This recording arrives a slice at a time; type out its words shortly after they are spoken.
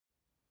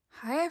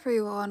Hi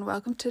everyone,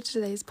 welcome to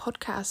today's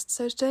podcast.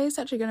 So today's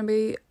actually going to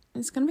be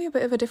a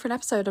bit of a different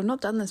episode. I've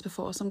not done this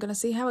before, so I'm going to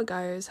see how it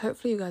goes.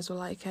 Hopefully you guys will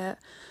like it.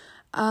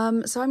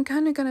 So I'm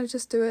kind of going to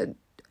just do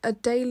a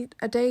day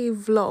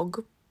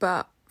vlog,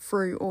 but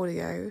through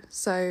audio.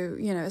 So,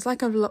 it's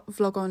like a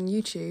vlog on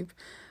YouTube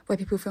where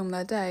people film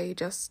their day,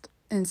 just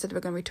instead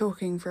of going to be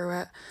talking through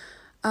it.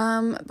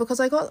 Because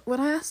when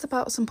I asked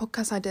about some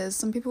podcast ideas,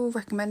 some people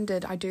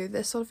recommended I do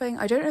this sort of thing.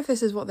 I don't know if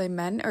this is what they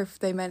meant or if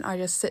they meant I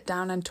just sit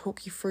down and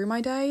talk you through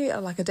my day,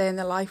 like a day in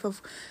the life of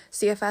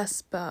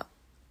CFS, but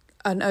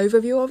an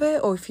overview of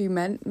it, or if you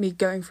meant me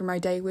going through my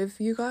day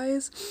with you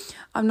guys.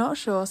 I'm not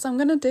sure. So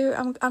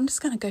I'm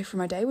just gonna go through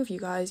my day with you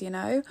guys,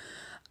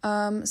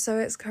 So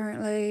it's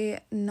currently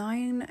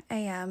 9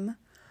 a.m.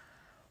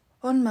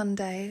 on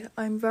Monday.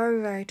 I'm very,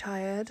 very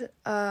tired.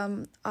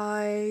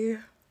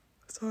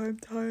 Sorry, I'm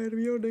tired,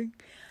 I'm yawning.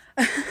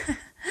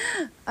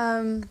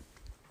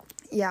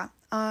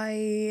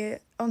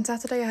 On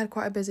Saturday I had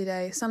quite a busy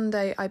day.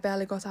 Sunday I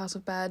barely got out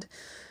of bed.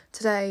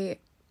 Today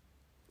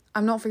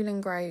I'm not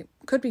feeling great.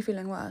 Could be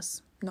feeling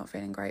worse. Not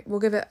feeling great. We'll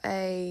give it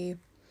a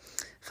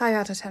 5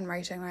 out of 10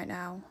 rating right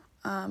now.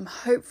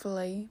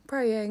 Hopefully,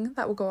 praying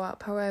that will go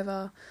up.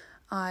 However,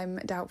 I'm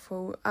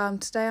doubtful.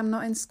 Today I'm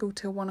not in school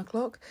till 1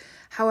 o'clock.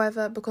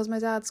 However, because my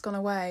dad's gone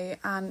away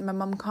and my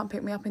mum can't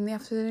pick me up in the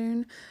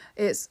afternoon,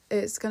 it's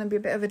going to be a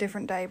bit of a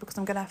different day because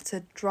I'm going to have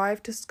to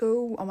drive to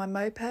school on my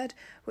moped,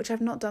 which I've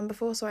not done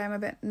before, so I am a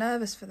bit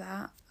nervous for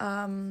that.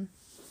 But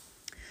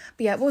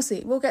yeah, we'll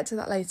see. We'll get to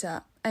that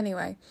later.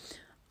 Anyway,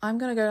 I'm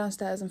going to go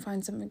downstairs and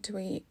find something to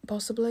eat,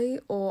 possibly,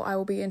 or I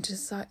will be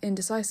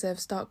indecisive,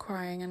 start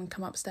crying and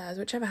come upstairs.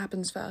 Whichever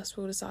happens first,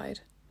 we'll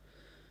decide.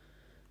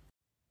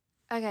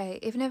 Okay,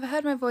 if you've never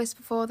heard my voice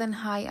before, then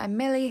hi, I'm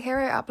Millie. Here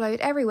I upload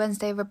every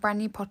Wednesday with a brand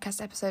new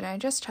podcast episode, and I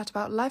just chat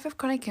about life of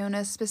chronic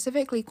illness,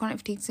 specifically chronic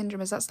fatigue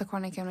syndrome, as that's the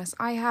chronic illness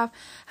I have.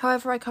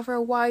 However, I cover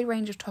a wide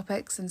range of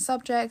topics and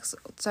subjects,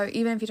 so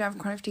even if you don't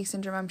have chronic fatigue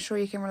syndrome, I'm sure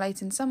you can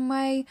relate in some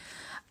way.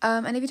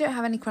 And if you don't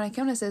have any chronic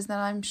illnesses, then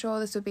I'm sure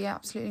this would be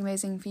absolutely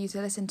amazing for you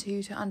to listen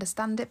to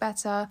understand it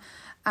better,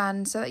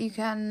 and so that you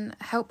can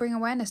help bring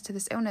awareness to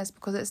this illness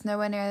because it's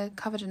nowhere near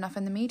covered enough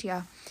in the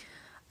media.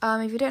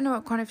 If you don't know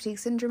what chronic fatigue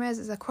syndrome is,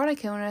 it's a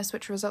chronic illness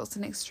which results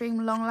in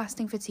extreme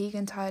long-lasting fatigue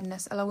and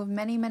tiredness, along with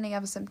many, many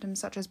other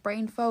symptoms such as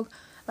brain fog,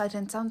 light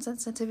and sound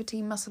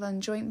sensitivity, muscle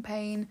and joint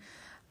pain,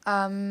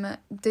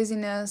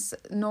 dizziness,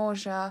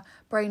 nausea,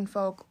 brain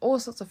fog, all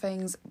sorts of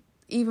things,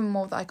 even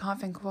more that I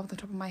can't think of off the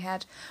top of my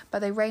head,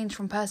 but they range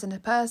from person to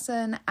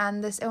person,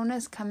 and this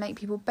illness can make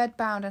people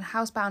bedbound and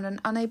housebound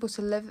and unable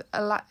to live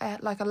a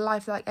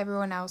life like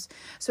everyone else.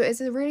 So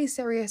it's a really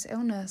serious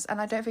illness, and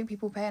I don't think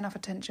people pay enough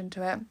attention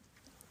to it.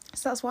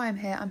 So that's why I'm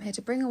here. I'm here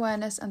to bring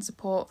awareness and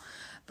support,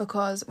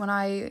 because when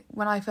I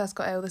first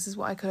got ill, this is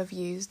what I could have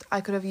used. I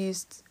could have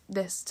used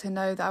this to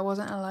know that I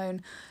wasn't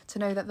alone, to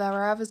know that there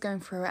are others going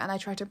through it, and I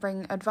try to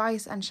bring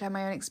advice and share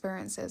my own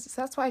experiences.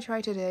 So that's what I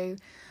try to do.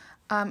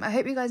 I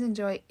hope you guys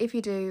enjoy. If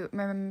you do,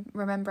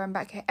 remember I'm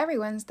back here every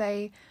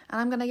Wednesday,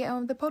 and I'm going to get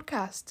on with the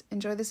podcast.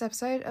 Enjoy this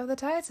episode of The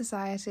Tired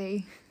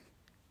Society.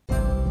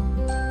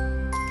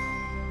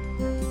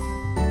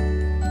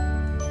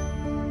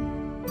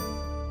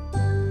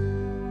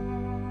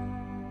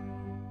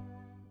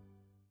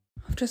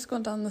 I've just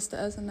gone down the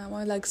stairs and now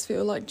my legs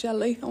feel like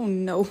jelly. Oh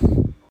no.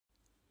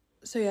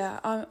 So yeah,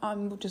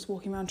 I'm just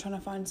walking around trying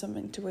to find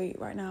something to eat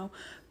right now.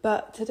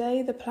 But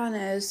today the plan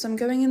is, so I'm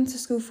going into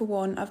school for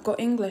 1. I've got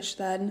English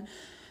then,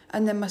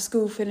 and then my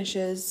school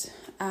finishes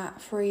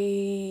at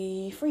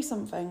 3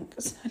 something.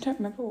 I don't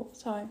remember what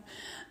time.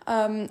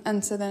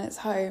 And so then it's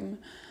home.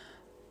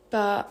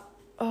 But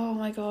oh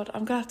my god,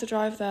 I'm gonna have to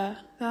drive there.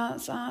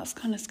 That's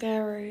kind of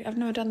scary. I've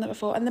never done that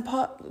before. And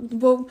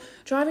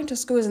driving to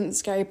school isn't the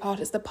scary part,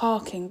 it's the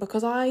parking,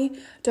 because I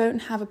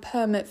don't have a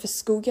permit for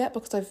school yet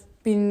because I've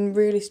been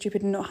really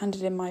stupid and not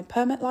handed in my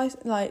permit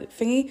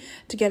thingy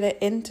to get it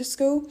into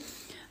school.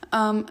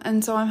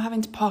 And so I'm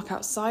having to park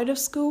outside of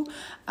school,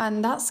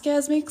 and that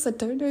scares me because I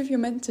don't know if you're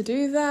meant to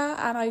do that,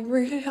 and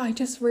I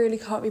just really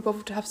can't be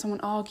bothered to have someone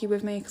argue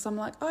with me because I'm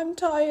like, I'm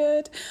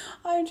tired,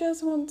 I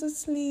just want to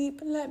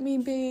sleep, let me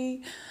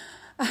be.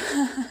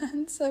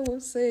 And so we'll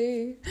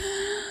see.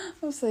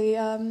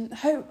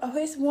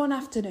 It's one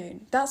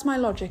afternoon. That's my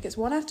logic. It's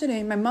one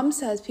afternoon. My mum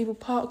says people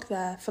park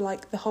there for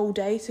like the whole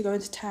day to go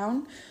into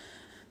town.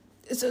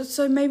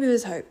 So maybe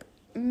there's hope.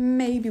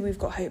 Maybe we've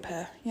got hope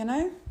here,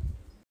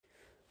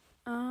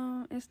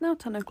 It's now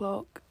 10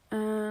 o'clock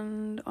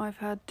and I've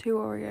had 2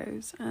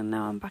 Oreos and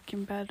now I'm back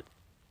in bed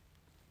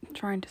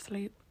trying to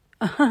sleep.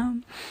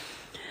 I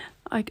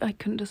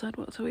couldn't decide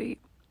what to eat,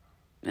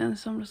 and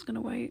so I'm just going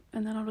to wait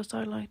and then I'll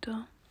decide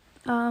later.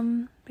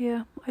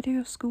 Yeah, I do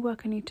have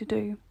schoolwork I need to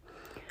do,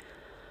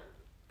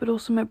 but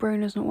also my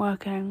brain isn't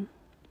working.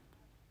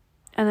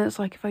 And it's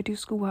like, if I do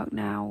schoolwork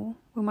now,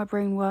 will my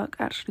brain work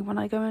actually when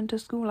I go into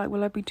school? Like,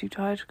 will I be too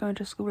tired to go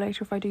into school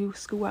later if I do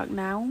schoolwork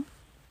now?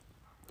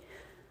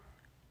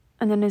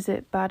 And then is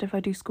it bad if I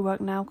do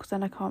schoolwork now because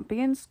then I can't be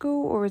in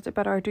school? Or is it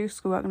better I do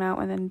schoolwork now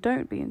and then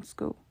don't be in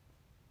school?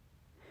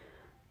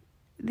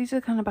 these are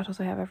the kind of battles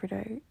I have every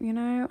day, you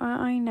know?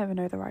 I never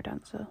know the right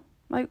answer.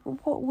 Like,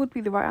 what would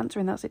be the right answer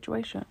in that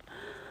situation?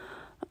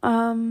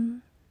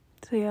 So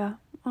yeah,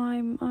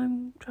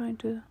 I'm trying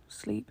to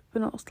sleep,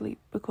 but not sleep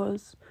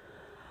because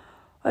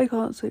I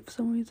can't sleep for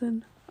some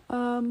reason.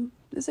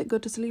 Is it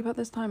good to sleep at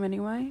this time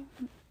anyway?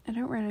 I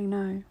don't really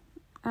know.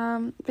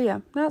 But yeah,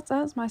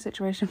 that's my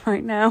situation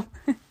right now.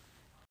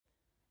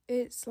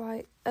 It's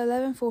like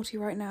 11:40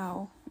 right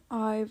now.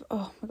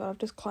 Oh my god, I've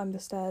just climbed the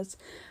stairs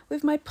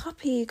with my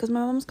puppy because my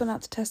mum's gone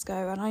out to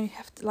Tesco and I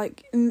have to,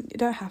 like, you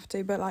don't have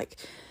to, but like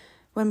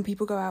when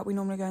people go out we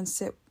normally go and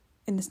sit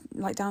in this,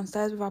 like,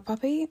 downstairs with our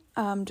puppy,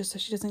 just so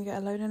she doesn't get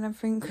alone and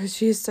everything because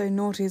she is so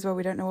naughty as well.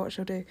 We don't know what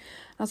she'll do.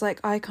 I was like,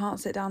 I can't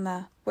sit down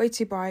there, way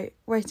too bright,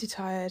 way too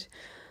tired.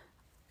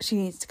 She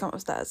needs to come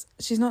upstairs.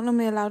 She's not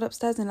normally allowed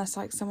upstairs unless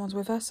like someone's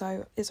with her,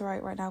 so it's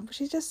alright right now, but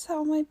she's just sat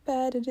on my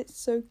bed and it's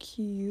so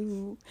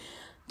cute.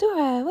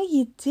 Dora, what are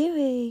you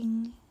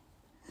doing?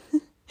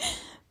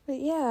 But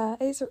yeah,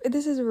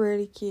 this is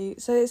really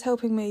cute. So it's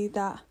helping me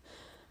that,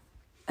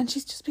 and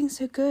she's just being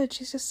so good.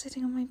 She's just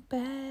sitting on my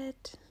bed.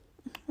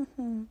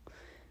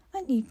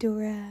 Aren't you,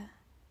 Dora?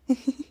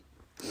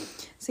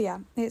 So yeah,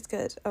 it's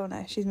good. Oh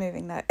no, she's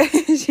moving now.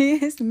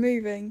 She is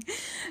moving.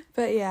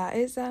 But yeah,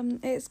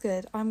 it's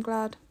good. I'm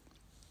glad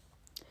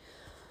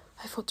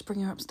I thought to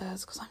bring her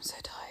upstairs because I'm so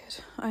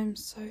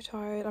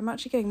tired. I'm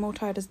actually getting more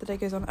tired as the day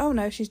goes on. Oh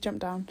no, she's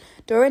jumped down.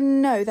 Dora,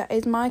 no, that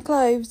is my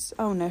clothes.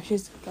 Oh no,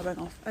 she's going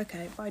off.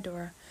 Okay, bye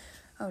Dora.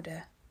 Oh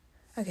dear.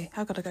 Okay,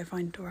 I've got to go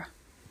find Dora.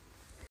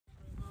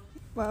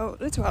 Well,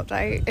 little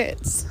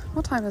update.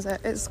 What time is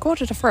it? It's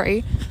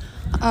 3:15.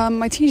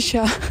 My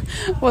teacher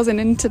wasn't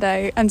in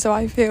today and so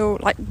I feel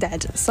like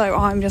dead. So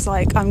I'm just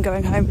like, I'm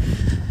going home.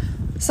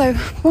 So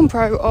one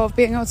pro of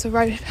being able to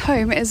ride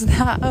home is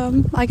that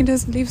I can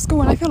just leave school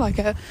when I feel like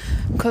it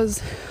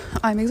because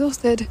I'm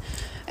exhausted,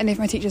 and if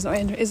my teacher's not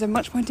in, is there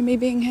much point in me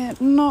being here?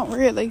 Not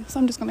really, so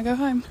I'm just gonna go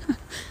home.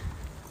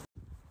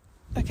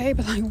 Okay,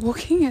 but like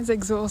walking is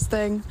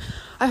exhausting.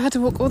 I had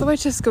to walk all the way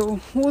to school,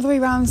 all the way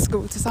around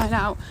school to sign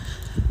out,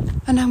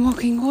 and I'm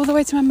walking all the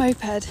way to my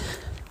moped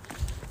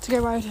to go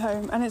ride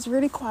home, and it's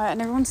really quiet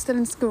and everyone's still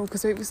in school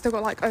because we've still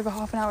got like over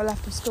half an hour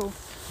left of school,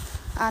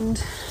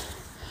 and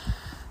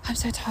I'm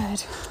so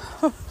tired.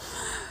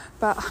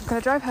 But I'm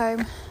gonna drive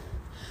home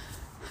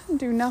and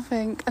do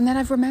nothing, and then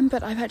I've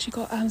remembered I've actually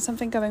got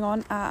something going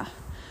on at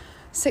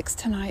 6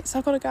 tonight, so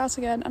I've got to go out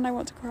again and I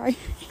want to cry.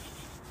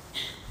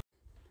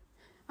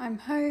 I'm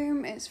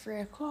home, it's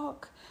 3:00.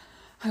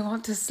 I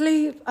want to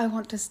sleep, I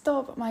want to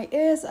stop, my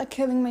ears are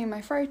killing me, my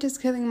throat is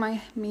killing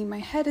me, my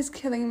head is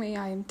killing me,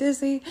 I am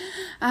dizzy,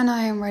 and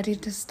I am ready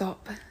to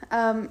stop.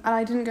 And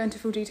I didn't go into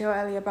full detail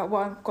earlier about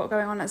what I've got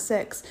going on at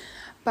 6,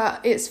 but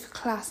it's for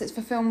class, it's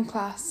for film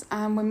class,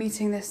 and we're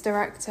meeting this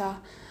director,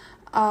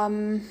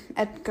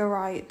 Edgar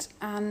Wright,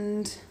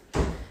 and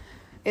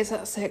it's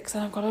at 6,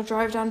 and I've got to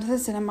drive down to the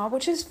cinema,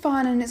 which is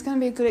fun, and it's going to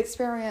be a good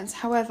experience.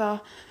 However,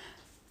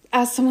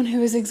 as someone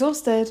who is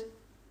exhausted,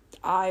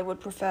 I would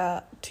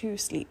prefer to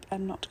sleep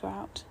and not go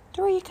out.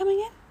 Dora, are you coming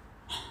in?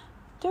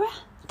 Dora,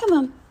 come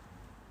on.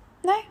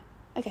 No?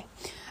 Okay.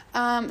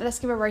 Let's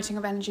give a rating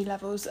of energy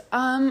levels.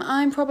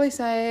 I'm probably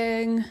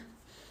saying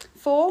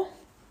 4.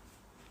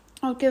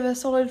 I'll give a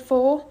solid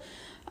 4.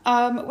 When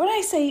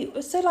I say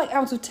like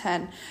out of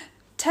 10,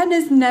 10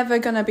 is never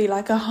going to be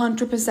like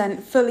 100%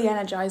 fully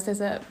energized,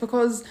 is it?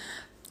 Because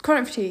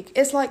chronic fatigue,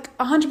 it's like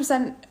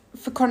 100%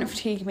 for chronic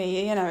fatigue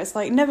me, you know, it's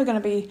like never going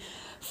to be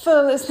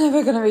full, it's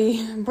never going to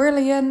be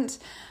brilliant,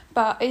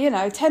 but you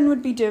know, 10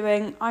 would be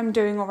I'm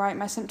doing all right,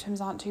 my symptoms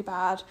aren't too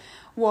bad.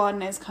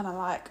 1 is kind of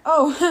like,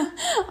 oh,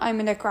 I'm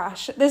in a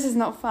crash, this is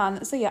not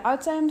fun. So yeah,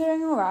 I'd say I'm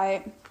doing all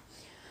right,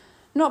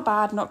 not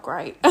bad, not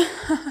great.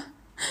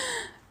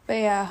 But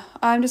yeah,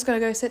 I'm just going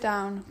to go sit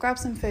down, grab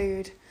some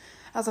food,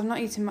 as I've not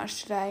eaten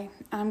much today,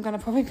 and I'm going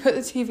to probably put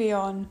the TV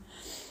on,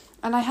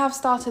 and I have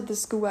started the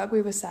schoolwork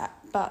we were set,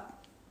 but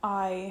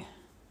I'm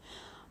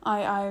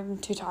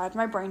too tired,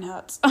 my brain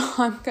hurts.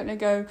 I'm going to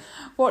go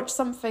watch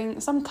some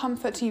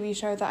comfort TV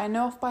show that I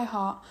know off by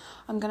heart.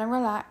 I'm going to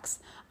relax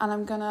and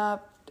I'm going to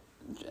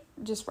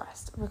just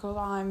rest because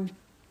I'm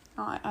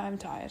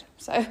tired.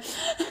 So,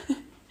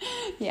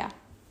 yeah.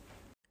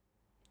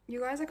 You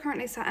guys are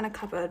currently sat in a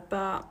cupboard,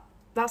 but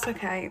that's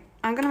okay.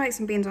 I'm going to make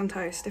some beans on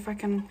toast. If I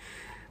can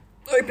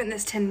open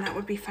this tin, that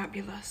would be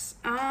fabulous.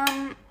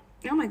 Oh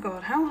my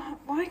god,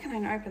 why can I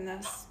not open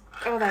this?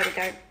 Oh, there we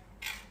go.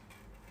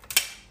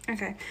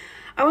 Okay,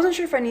 I wasn't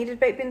sure if I needed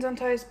baked beans on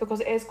toast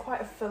because it is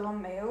quite a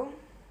full-on meal.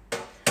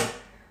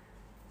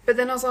 But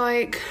then I was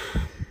like,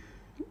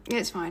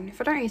 it's fine.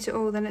 If I don't eat it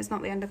all, then it's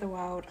not the end of the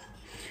world.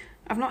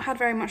 I've not had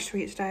very much to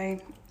eat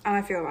today, and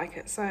I feel like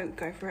it, so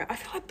go for it. I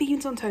feel like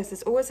beans on toast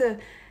is always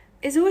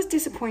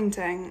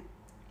disappointing.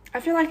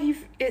 I feel like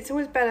it's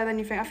always better than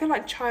you think. I feel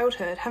like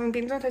having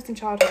beans on toast in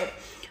childhood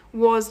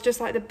was just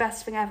like the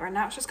best thing ever, and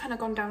now it's just kind of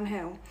gone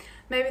downhill.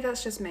 Maybe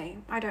that's just me.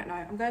 I don't know.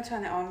 I'm going to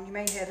turn it on. You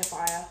may hear the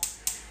fire.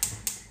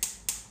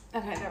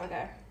 Okay, there we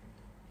go.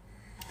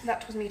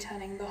 That was me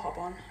turning the hob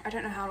on. I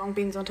don't know how long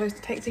beans on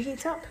toast take to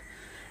heat up.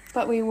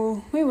 but we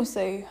will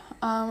see.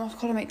 I've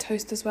got to make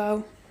toast as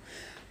well.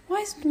 Why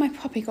has my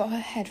puppy got her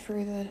head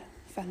through the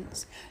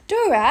fence?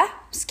 Dora,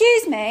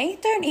 excuse me,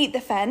 don't eat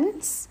the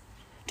fence.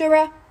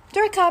 Dora,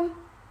 come.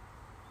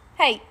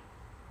 Hey,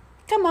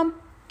 come on,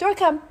 Dora,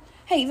 come.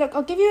 Hey, look,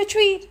 I'll give you a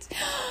treat.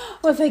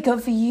 What have I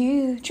got for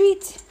you?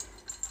 Treat.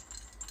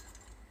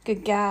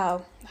 Good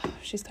gal. Oh,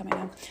 she's coming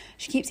now.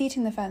 She keeps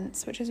eating the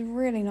fence, which is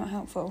really not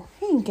helpful.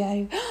 Here you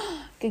go.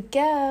 Good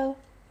girl.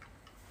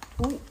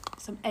 Ooh,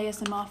 some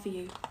ASMR for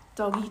you.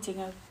 Dog eating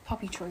a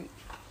puppy treat.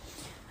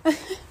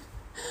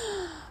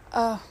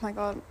 Oh my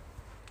god.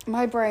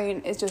 My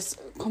brain is just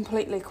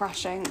completely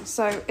crashing.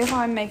 So if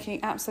I'm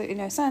making absolutely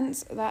no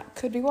sense, that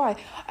could be why.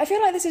 I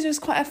feel like this is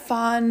just quite a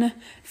fun,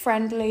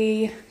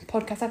 friendly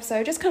podcast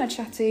episode. Just kind of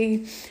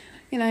chatty.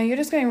 You know, you're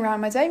just going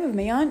around my day with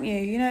me, aren't you?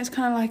 You know, it's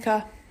kind of like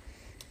a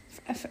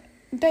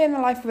day in the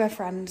life of a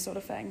friend sort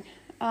of thing.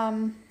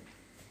 I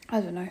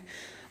don't know.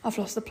 I've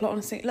lost the plot,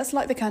 honestly. Let's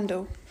light the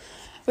candle.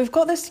 We've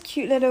got this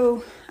cute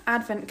little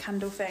advent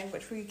candle thing,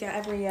 which we get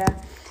every year.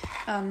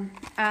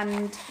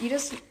 And you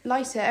just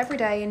light it every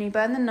day and you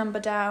burn the number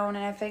down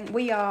and everything.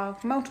 We are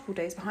multiple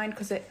days behind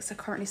because it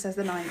currently says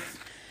the 9th.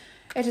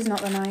 It is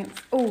not the 9th.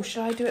 Oh,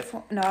 should I do it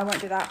from... No, I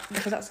won't do that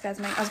because that scares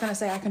me. I was going to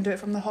say I can do it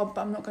from the hob,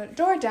 but I'm not going to...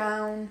 Draw it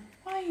down.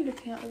 Why are you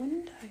looking out the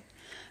window?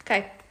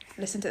 Okay,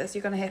 listen to this.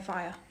 You're going to hear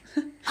fire.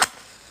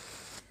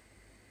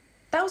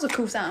 That was a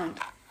cool sound.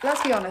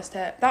 Let's be honest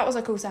here. That was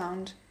a cool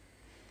sound.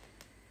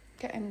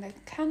 Getting the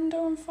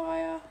candle on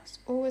fire. It's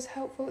always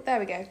helpful. There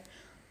we go.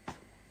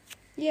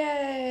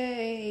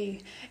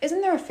 Yay!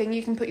 Isn't there a thing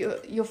you can put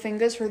your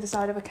fingers through the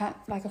side of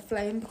like a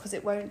flame because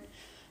it won't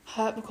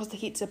hurt because the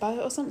heat's above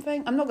it or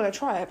something? I'm not going to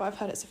try it, but I've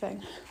heard it's a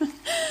thing.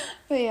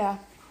 But yeah.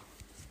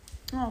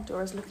 Oh,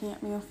 Dora's looking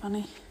at me all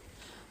funny.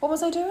 What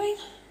was I doing?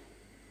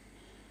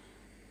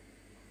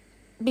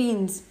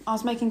 Beans. I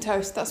was making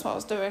toast. That's what I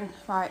was doing.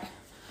 Right.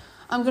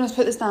 I'm going to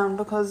put this down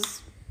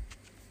because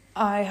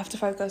I have to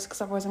focus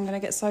because otherwise I'm going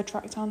to get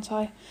sidetracked, aren't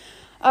I?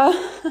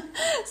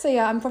 So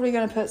yeah, I'm probably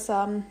going to put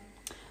some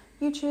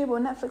YouTube or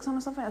Netflix on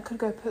or something. I could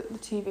go put the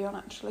TV on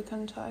actually,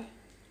 couldn't I?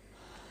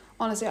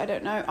 Honestly, I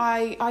don't know.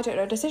 I don't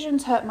know.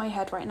 Decisions hurt my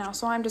head right now,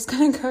 so I'm just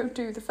going to go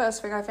do the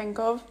first thing I think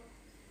of.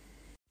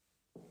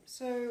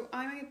 So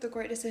I made the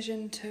great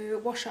decision to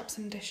wash up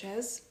some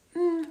dishes.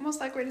 Was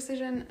that a great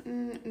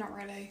decision? Not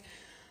really.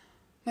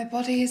 My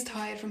body is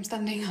tired from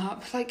standing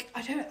up.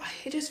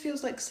 It just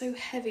feels like so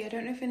heavy. I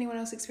don't know if anyone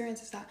else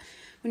experiences that.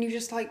 When you've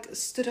just like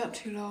stood up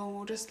too long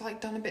or just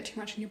like done a bit too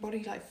much and your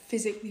body like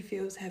physically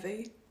feels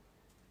heavy.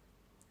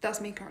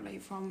 That's me currently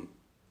from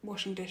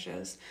washing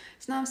dishes.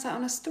 So now I'm sat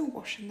on a stool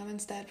washing them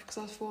instead because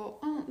I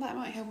thought, that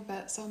might help a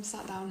bit. So I'm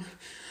sat down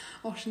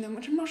washing them,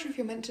 which I'm not sure if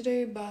you're meant to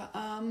do, but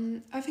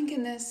I think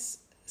in this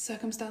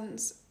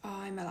circumstance,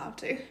 I'm allowed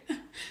to.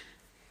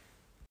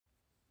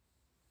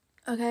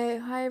 Okay,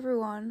 hi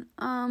everyone.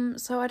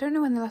 So I don't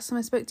know when the last time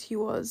I spoke to you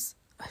was.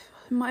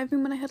 It might have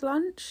been when I had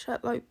lunch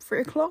at like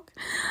 3:00.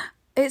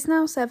 It's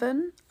now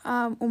 7,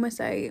 almost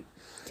 8.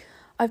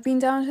 I've been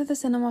down to the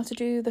cinema to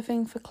do the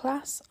thing for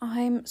class.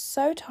 I'm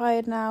so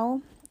tired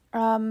now.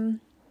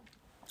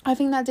 I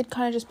think that did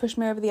kind of just push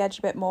me over the edge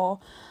a bit more.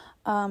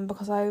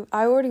 Because I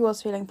already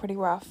was feeling pretty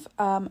rough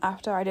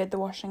after I did the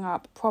washing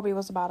up. Probably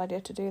was a bad idea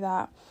to do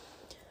that.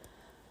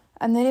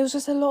 And then it was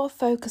just a lot of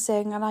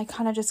focusing and I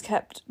kind of just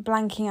kept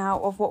blanking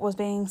out of what was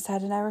being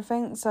said and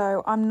everything.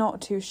 So I'm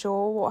not too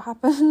sure what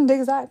happened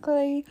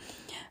exactly.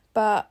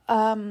 But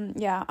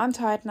yeah, I'm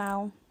tired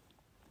now.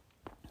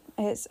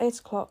 It's 8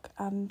 o'clock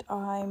and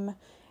I'm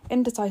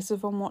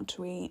indecisive on what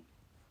to eat.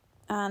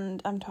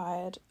 And I'm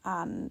tired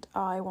and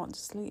I want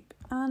to sleep.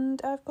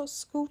 And I've got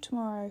school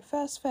tomorrow,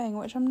 first thing,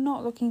 which I'm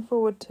not looking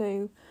forward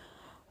to.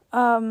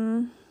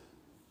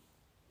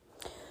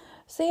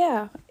 So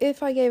yeah,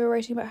 if I gave a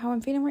rating about how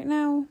I'm feeling right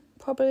now,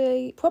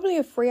 probably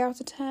a 3 out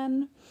of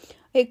 10.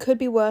 It could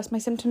be worse. My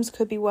symptoms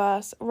could be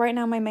worse. Right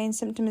now, my main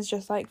symptom is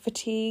just like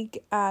fatigue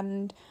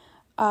and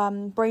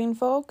brain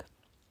fog.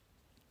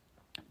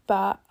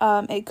 But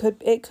it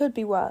could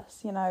be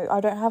worse. You know,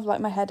 I don't have like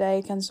my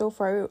headache and sore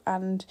throat,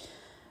 and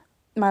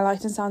my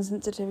light and sound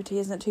sensitivity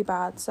isn't too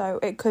bad. So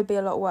it could be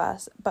a lot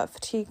worse. But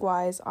fatigue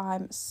wise,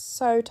 I'm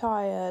so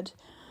tired.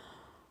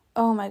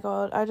 Oh my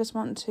god, I just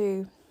want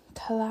to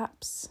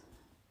collapse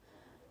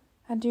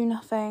and do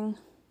nothing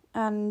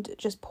and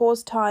just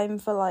pause time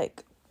for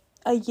like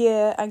a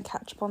year and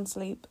catch up on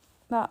sleep.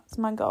 That's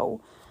my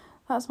goal.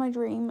 That's my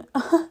dream.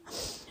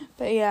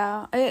 But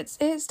yeah,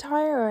 it's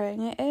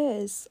tiring. It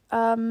is.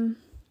 So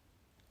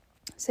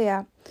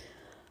yeah,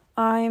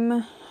 I don't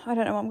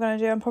know what I'm going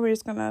to do. I'm probably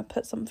just going to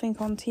put something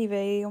on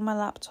TV on my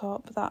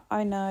laptop that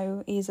I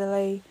know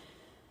easily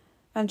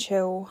and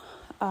chill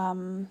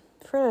for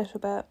a little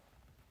bit.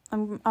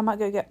 I might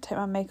go take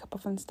my makeup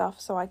off and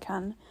stuff so I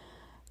can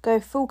go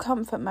full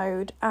comfort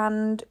mode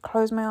and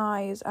close my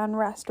eyes and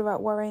rest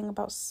without worrying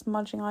about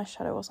smudging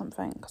eyeshadow or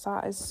something, because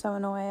that is so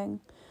annoying.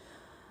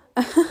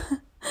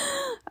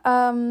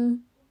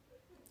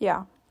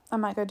 Yeah, I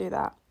might go do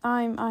that.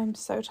 I'm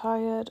so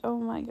tired. Oh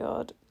my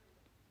god.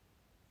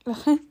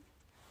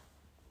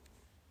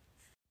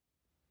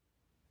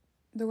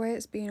 the way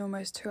it's been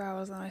almost 2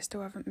 hours and I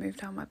still haven't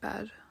moved out of my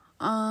bed.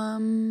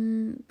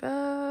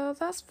 But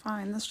that's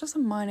fine. That's just a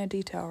minor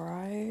detail,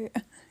 right?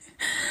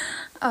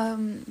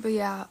 But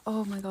yeah,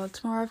 oh my god,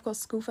 tomorrow I've got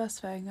school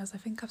first thing, as I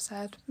think I've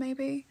said,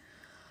 maybe.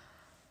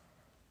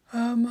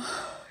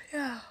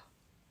 Yeah.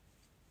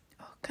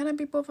 Oh, can I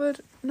be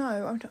bothered?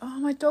 No,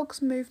 my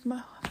dog's moved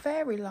my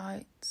fairy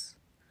lights.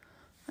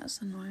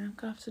 That's annoying. I'm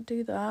gonna have to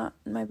do that.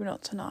 Maybe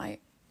not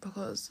tonight,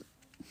 because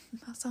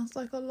that sounds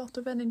like a lot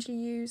of energy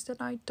used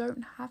and I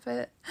don't have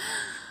it.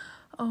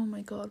 Oh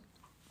my god.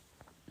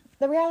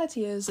 The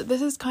reality is that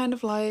this is kind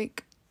of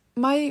like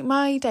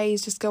my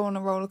days just go on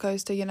a roller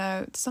coaster, you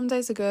know. Some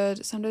days are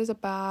good, some days are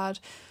bad,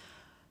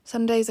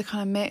 some days are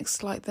kind of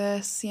mixed like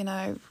this, you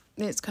know.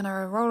 It's kind of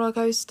a roller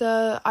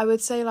coaster. I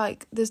would say,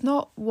 like, there's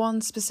not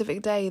one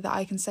specific day that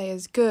I can say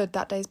is good,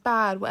 that day's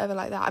bad, whatever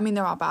like that. I mean,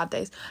 there are bad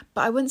days,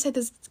 but I wouldn't say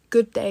there's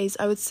good days.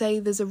 I would say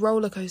there's a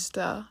roller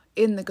coaster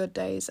in the good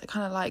days,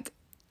 kind of like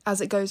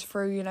as it goes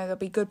through, you know. There'll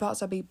be good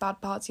parts, there'll be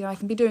bad parts, you know. I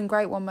can be doing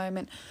great one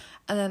moment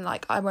and then,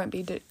 like, I won't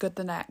be good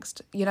the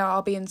next, you know.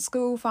 I'll be in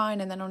school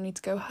fine and then I'll need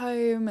to go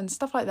home and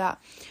stuff like that,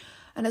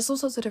 and it's all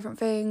sorts of different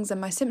things,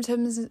 and my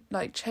symptoms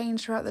like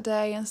change throughout the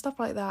day and stuff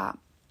like that.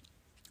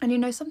 And, you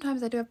know,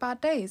 sometimes I do have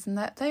bad days, and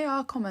that they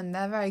are common.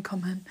 They're very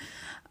common.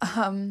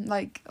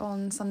 Like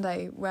on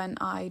Sunday when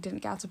I didn't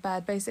get out of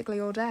bed basically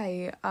all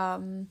day.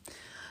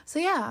 So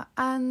yeah,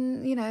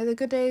 and, you know, the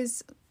good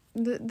days,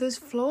 there's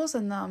flaws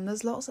in them.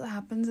 There's lots that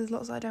happens. There's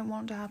lots that I don't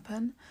want to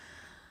happen.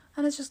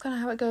 And it's just kind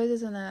of how it goes,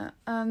 isn't it?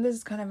 This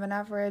is kind of an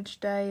average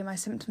day. My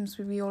symptoms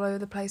will be all over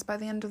the place. By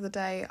the end of the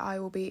day, I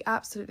will be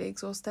absolutely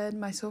exhausted.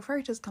 My sore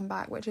throat has come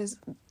back, which is...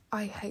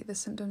 I hate this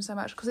symptom so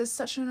much because it's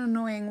such an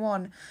annoying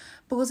one.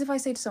 Because if I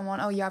say to someone,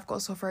 oh yeah, I've got a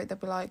sore throat, they'll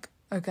be like,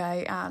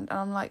 okay, and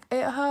I'm like,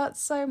 it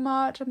hurts so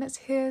much and it's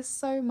here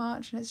so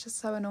much and it's just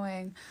so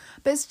annoying.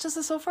 But it's just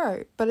a sore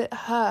throat, but it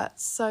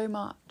hurts so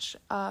much.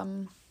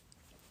 So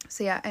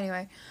yeah,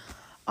 anyway,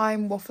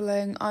 I'm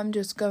waffling. I'm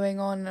just going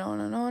on and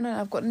on and on, and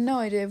I've got no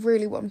idea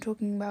really what I'm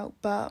talking about.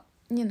 But,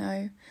 you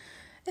know,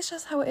 it's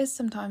just how it is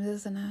sometimes,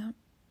 isn't it?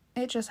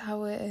 It's just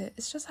how it is.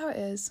 It's just how it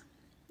is.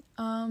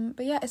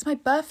 But yeah, it's my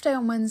birthday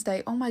on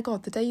Wednesday. Oh my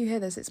god, the day you hear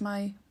this, it's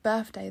my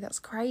birthday. That's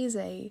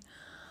crazy.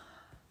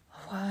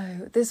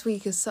 Wow, this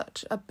week is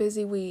such a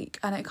busy week,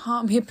 and it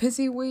can't be a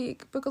busy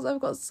week because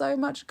I've got so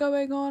much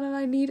going on and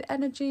I need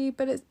energy,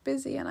 but it's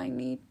busy and I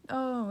need...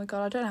 Oh my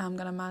god, I don't know how I'm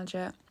going to manage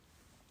it.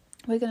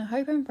 We're going to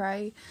hope and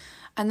pray.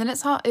 And then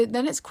it's hard.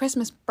 Then it's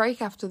Christmas break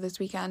after this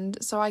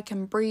weekend, so I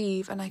can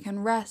breathe and I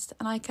can rest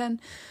and I can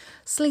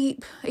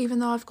sleep, even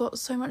though I've got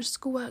so much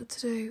schoolwork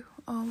to do.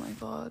 Oh my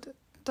god.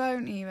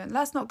 Don't even.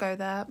 Let's not go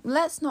there.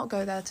 Let's not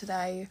go there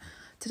today.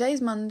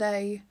 Today's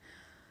Monday.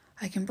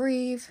 I can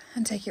breathe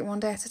and take it one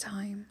day at a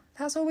time.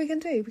 That's all we can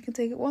do. We can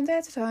take it one day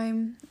at a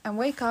time and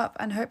wake up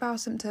and hope our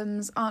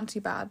symptoms aren't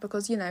too bad,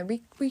 because, you know,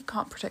 we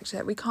can't predict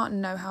it. We can't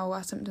know how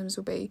our symptoms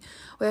will be.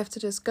 We have to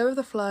just go with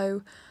the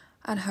flow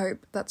and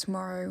hope that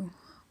tomorrow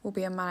will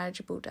be a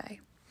manageable day.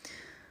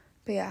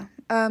 But yeah.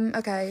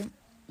 Okay.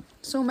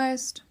 It's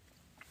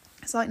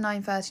like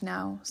 9:30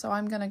 now, so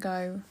I'm going to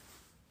go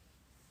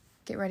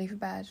get ready for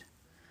bed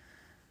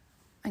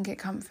and get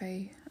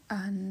comfy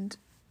and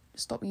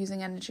stop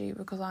using energy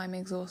because I'm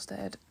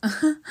exhausted.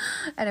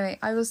 Anyway,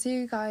 I will see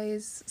you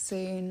guys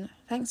soon.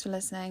 Thanks for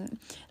listening.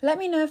 Let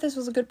me know if this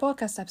was a good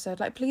podcast episode.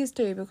 Like, please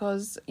do,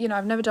 because, you know,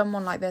 I've never done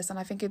one like this and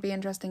I think it'd be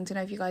interesting to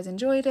know if you guys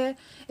enjoyed it,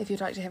 if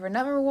you'd like to hear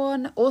another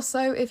one.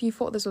 Also, if you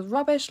thought this was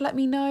rubbish, let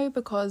me know,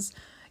 because,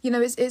 you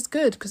know, it's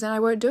good, because then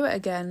I won't do it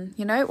again,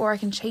 you know, or I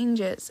can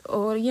change it.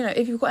 Or, you know,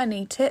 if you've got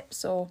any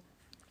tips or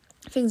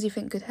things you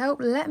think could help,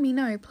 let me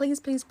know. Please,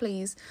 please,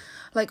 please.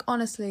 Like,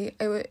 honestly,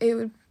 it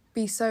would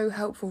be so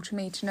helpful to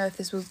me to know if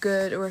this was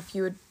good or if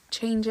you would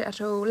change it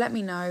at all. Let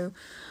me know,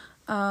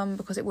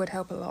 because it would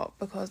help a lot,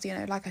 because, you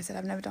know, like I said,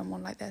 I've never done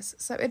one like this,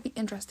 so it'd be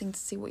interesting to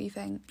see what you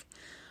think.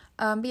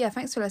 But yeah,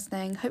 thanks for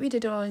listening. Hope you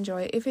did all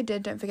enjoy it. If you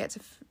did, don't forget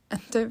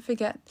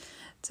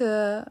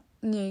to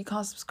you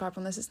can't subscribe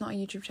on this, it's not a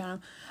YouTube channel.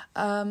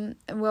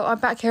 Well, I'm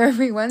back here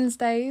every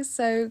Wednesday,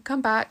 so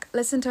come back,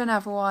 listen to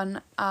another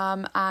one,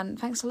 and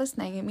thanks for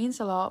listening. It means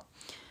a lot.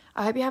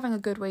 I hope you're having a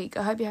good week.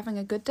 I hope you're having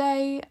a good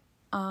day.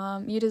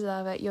 You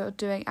deserve it. You're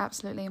doing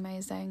absolutely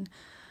amazing.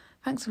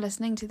 Thanks for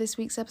listening to this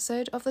week's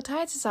episode of The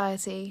Tired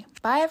Society.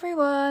 Bye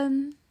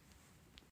everyone.